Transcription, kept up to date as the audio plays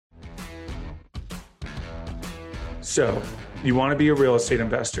So, you want to be a real estate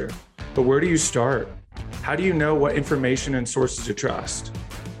investor, but where do you start? How do you know what information and sources to trust?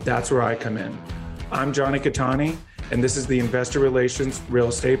 That's where I come in. I'm Johnny Catani, and this is the Investor Relations Real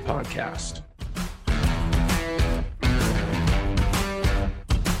Estate Podcast.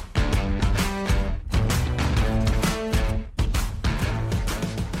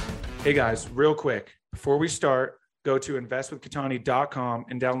 Hey guys, real quick, before we start, go to investwithcatani.com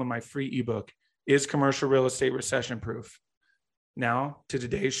and download my free ebook, Is Commercial Real Estate Recession Proof? Now to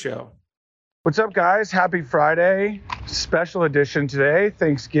today's show. What's up, guys? Happy Friday. Special edition today,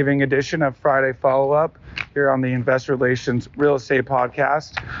 Thanksgiving edition of Friday Follow-Up here on the Investor Relations Real Estate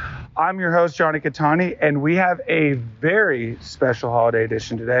Podcast. I'm your host, Johnny Catani, and we have a very special holiday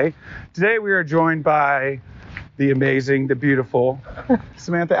edition today. Today we are joined by the amazing, the beautiful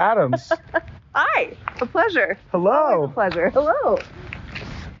Samantha Adams. Hi, a pleasure. Hello. Always a pleasure. Hello.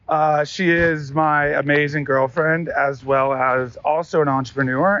 She is my amazing girlfriend, as well as also an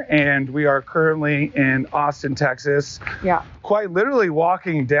entrepreneur, and we are currently in Austin, Texas. Yeah. Quite literally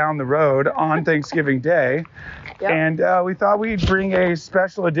walking down the road on Thanksgiving Day. Yep. And we thought we'd bring a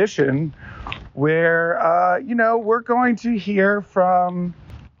special edition where, we're going to hear from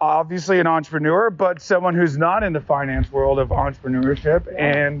obviously an entrepreneur, but someone who's not in the finance world of entrepreneurship,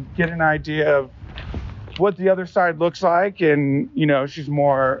 and get an idea of what the other side looks like. And, she's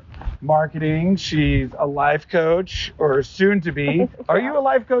more marketing. She's a life coach, or soon to be. Are you a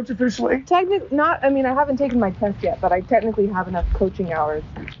life coach officially? Technically not. I haven't taken my test yet, but I technically have enough coaching hours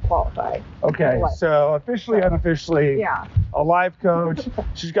to qualify. Okay, so officially, unofficially, a life coach.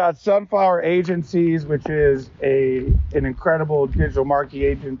 She's got Sunflower Agencies, which is an incredible digital marketing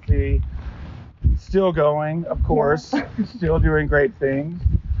agency. Still going, of course. Still doing great things.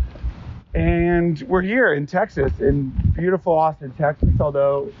 And we're here in Texas, in beautiful Austin, Texas,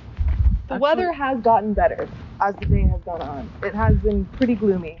 although the weather has gotten better as the day has gone on. It has been pretty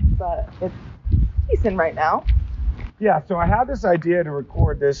gloomy, but it's decent right now. Yeah, so I had this idea to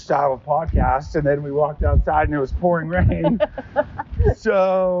record this style of podcast, and then we walked outside and it was pouring rain.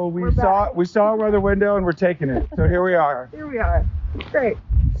 So we saw a weather window and we're taking it. So here we are. Here we are. Great.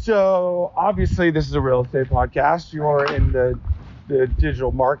 So obviously this is a real estate podcast. You're in the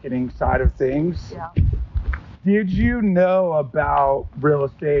digital marketing side of things. Yeah. Did you know about real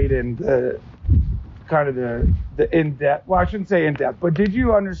estate and the kind of the in-depth, well, I shouldn't say in-depth, but did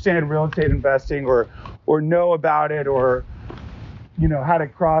you understand real estate investing or know about it, or had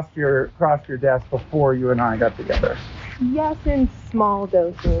it cross your desk before you and I got together? Yes, in small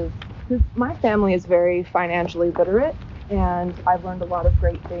doses. Because my family is very financially literate, and I've learned a lot of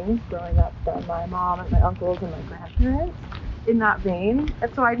great things growing up from my mom and my uncles and my grandparents in that vein.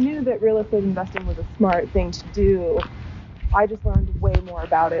 And so I knew that real estate investing was a smart thing to do. I just learned way more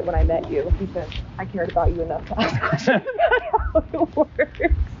about it when I met you, because I cared about you enough to ask questions about how it works.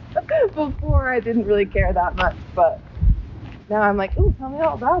 Before, I didn't really care that much, but now I'm like, ooh, tell me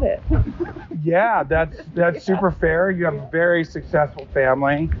all about it. Yeah, that's super fair. You have a very successful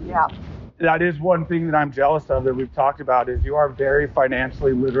family. Yeah. That is one thing that I'm jealous of that we've talked about, is you are very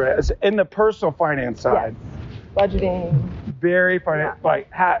financially literate in the personal finance side. Yes. Budgeting. Very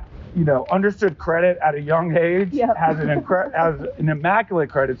understood credit at a young age. Yep. Has an immaculate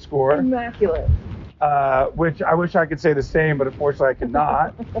credit score. Immaculate. Which I wish I could say the same, but unfortunately I could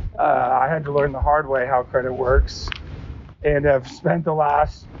not. I had to learn the hard way how credit works, and have spent the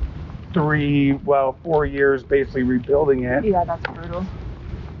last 4 years basically rebuilding it. Yeah, that's brutal.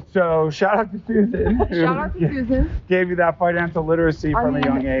 So shout out to Susan. Shout out to Susan. Gave you that financial literacy from a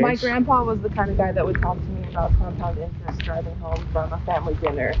young age. My grandpa was the kind of guy that would talk to me about compound interest driving home from a family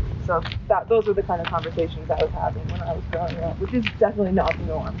dinner. So those were the kind of conversations I was having when I was growing up, which is definitely not the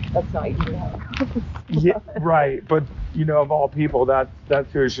norm. That's not usually how it goes. Yeah, right. But of all people,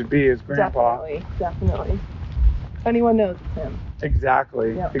 that's who it should be, is grandpa. Definitely. If anyone knows, it's him.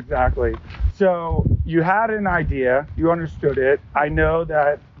 Exactly. Yep. Exactly. So you had an idea, you understood it. I know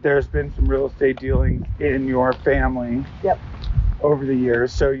that there's been some real estate dealings in your family. Yep. Over the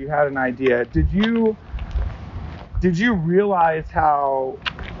years. So you had an idea. Did you realize how,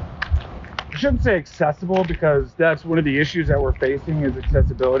 I shouldn't say accessible, because that's one of the issues that we're facing, is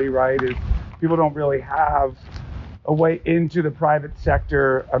accessibility, right? Is people don't really have a way into the private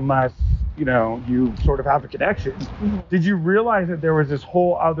sector unless you sort of have a connection. Mm-hmm. Did you realize that there was this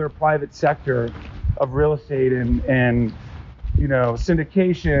whole other private sector of real estate and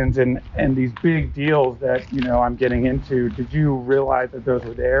syndications and these big deals that I'm getting into? Did you realize that those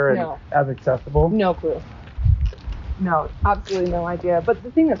were there and as accessible? No clue. No, absolutely no idea. But the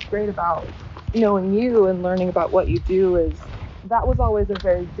thing that's great about knowing you and learning about what you do is that was always a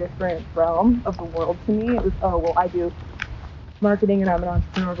very different realm of the world to me. It was, oh, well, I do marketing and I'm an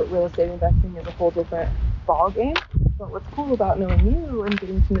entrepreneur, but real estate investing is a whole different ball game. But what's cool about knowing you and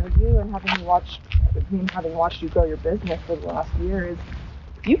getting to know you and having watched you grow your business for the last year is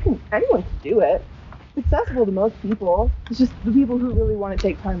anyone can do it. It's accessible to most people. It's just the people who really want to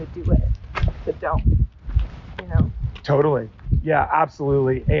take time to do it that don't, you know? Totally. Yeah,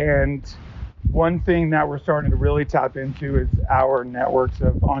 absolutely. And one thing that we're starting to really tap into is our networks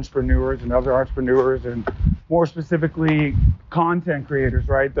of entrepreneurs and other entrepreneurs, and more specifically content creators,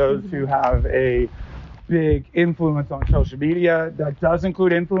 right? Those who have a big influence on social media. That does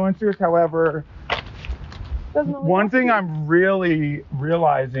include influencers. However, one thing I'm really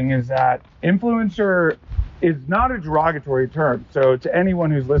realizing is that influencer is not a derogatory term. So to anyone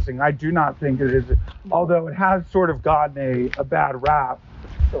who's listening, I do not think it is, although it has sort of gotten a bad rap.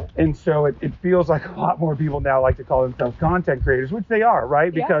 And so it feels like a lot more people now like to call themselves content creators, which they are,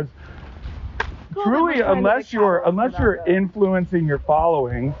 right? Yeah. Because truly, unless you're influencing your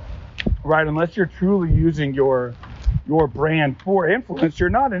following, right? Unless you're truly using your brand for influence, you're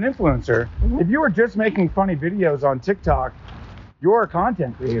not an influencer. If you were just making funny videos on TikTok, you're a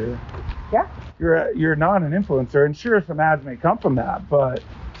content creator. Yeah. You're not an influencer, and sure, some ads may come from that, but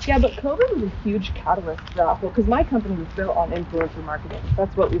yeah, but COVID was a huge catalyst for that, because my company was built on influencer marketing.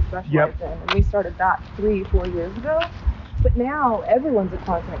 That's what we specialize in, and we started that 3-4 years ago. But now everyone's a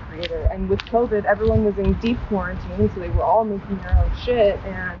content creator, and with COVID, everyone was in deep quarantine, so they were all making their own shit,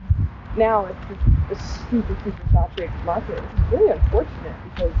 and now it's just a super, super saturated market. It's really unfortunate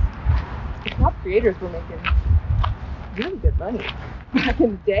because the top creators were making really good money back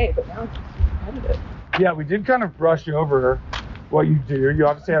in the day, but now it's just competitive. Yeah, we did kind of brush over what you do. You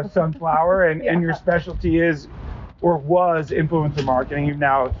obviously have Sunflower, and your specialty is, or was, influencer marketing. You've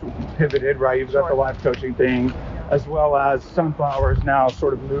now pivoted, right? You've got the life coaching thing, as well as Sunflower's now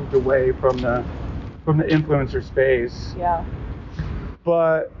sort of moved away from the influencer space. Yeah.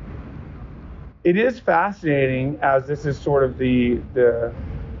 But it is fascinating, as this is sort of the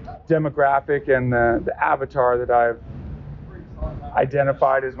demographic and the avatar that I've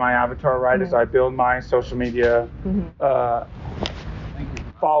identified as my avatar, right? As I build my social media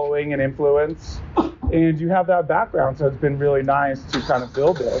following and influence. And you have that background, so it's been really nice to kind of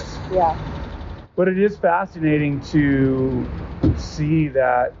build this. Yeah. But it is fascinating to see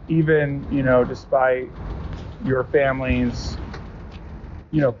that even, despite your family's,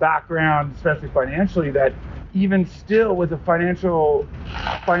 background, especially financially, that even still with a financial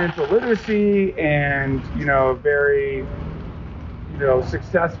literacy and, a very,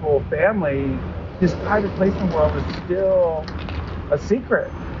 successful family, this private placement world is still a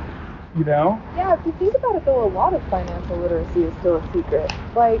secret, Yeah, if you think about it though, a lot of financial literacy is still a secret.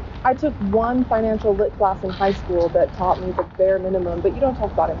 Like, I took one financial lit class in high school that taught me the bare minimum, but you don't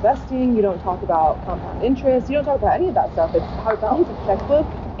talk about investing, you don't talk about compound interest, you don't talk about any of that stuff. It's how to balance a checkbook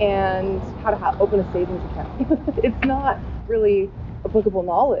and how to open a savings account. It's not really applicable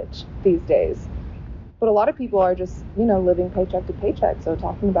knowledge these days. But a lot of people are just, living paycheck to paycheck. So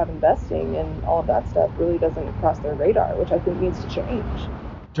talking about investing and all of that stuff really doesn't cross their radar, which I think needs to change.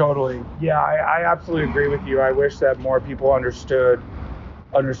 Totally. Yeah, I absolutely agree with you. I wish that more people understood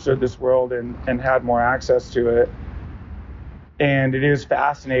this world and had more access to it. And it is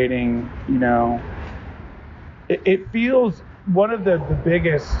fascinating, It feels one of the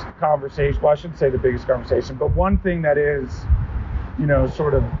biggest conversations, well, I shouldn't say the biggest conversation, but one thing that is,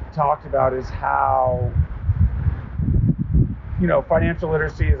 sort of talked about is how, financial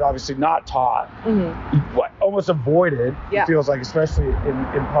literacy is obviously not taught, almost avoided. Yeah. It feels like, especially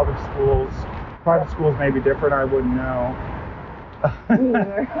in public schools. Private schools may be different, I wouldn't know. Me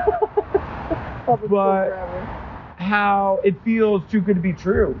neither. Public school forever. How it feels too good to be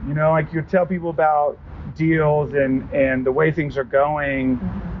true. Like you tell people about deals and the way things are going,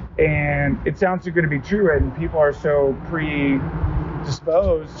 and it sounds too good to be true, and people are so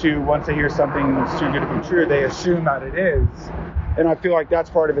predisposed to, once they hear something that's too good to be true, they assume that it is. And I feel like that's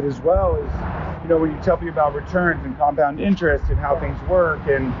part of it as well, is when you tell people about returns and compound interest and how things work,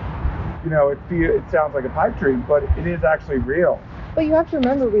 and it sounds like a pipe dream, but it is actually real. But you have to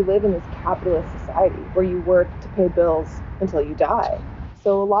remember, we live in this capitalist society where you work to pay bills until you die.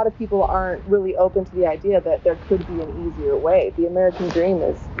 So a lot of people aren't really open to the idea that there could be an easier way. The American dream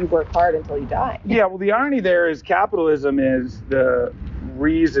is you work hard until you die. Yeah, well, the irony there is capitalism is the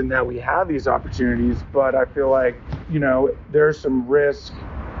reason that we have these opportunities, but I feel like, there's some risk.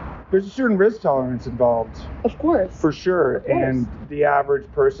 There's a certain risk tolerance involved. Of course. For sure. And the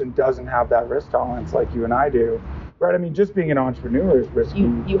average person doesn't have that risk tolerance like you and I do. Right? I mean, just being an entrepreneur is risky.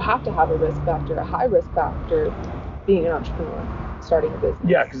 You have to have a risk factor, a high risk factor, being an entrepreneur, starting a business.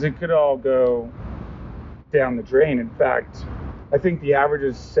 Yeah, because it could all go down the drain. In fact, I think the average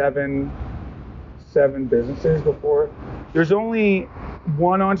is seven businesses before. There's only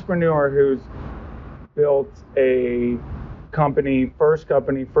one entrepreneur who's built a company, first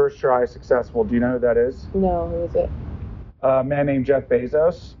try, successful. Do you know who that is? No, who is it? A man named Jeff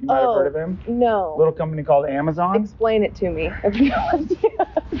Bezos. You might have heard of him. No. A little company called Amazon. Explain it to me. I have no idea.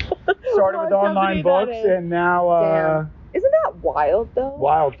 Started with online books and now... Damn. Isn't that wild, though?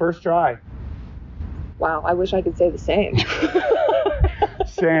 Wild. First try. Wow, I wish I could say the same.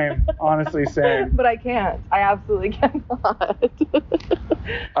 Same. Honestly, same. But I can't. I absolutely cannot.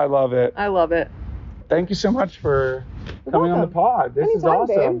 I love it. I love it. Thank you so much for coming on the pod. This is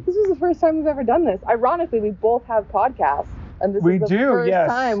awesome. Babe. This is the first time we've ever done this. Ironically, we both have podcasts. And this is the first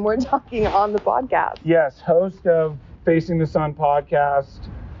time we're talking on the podcast. Yes, host of Facing the Sun podcast,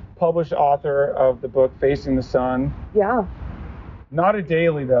 published author of the book Facing the Sun. Yeah. Not a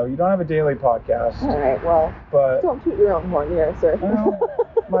daily, though. You don't have a daily podcast. All right, well, but don't toot your own horn here, sir. Well,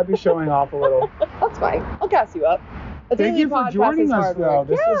 might be showing off a little. That's fine. I'll gas you up. Thank you for joining us, though.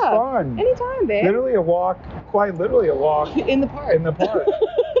 This was fun. Anytime, babe. Literally a walk, quite literally a walk. In the park. In the park.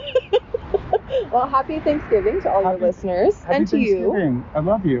 Well, happy Thanksgiving to all your listeners and to you. I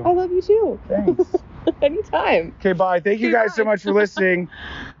love you. I love you too. Thanks. Anytime. Okay, bye. Thank you guys so much for listening.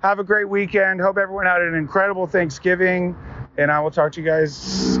 Have a great weekend. Hope everyone had an incredible Thanksgiving. And I will talk to you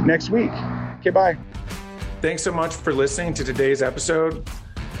guys next week. Okay, bye. Thanks so much for listening to today's episode.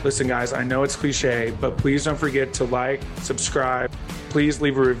 Listen, guys, I know it's cliche, but please don't forget to like, subscribe. Please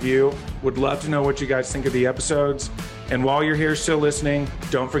leave a review. Would love to know what you guys think of the episodes. And while you're here still listening,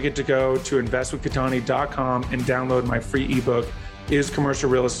 don't forget to go to investwithkatani.com and download my free ebook, Is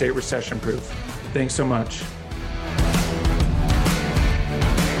Commercial Real Estate Recession Proof? Thanks so much.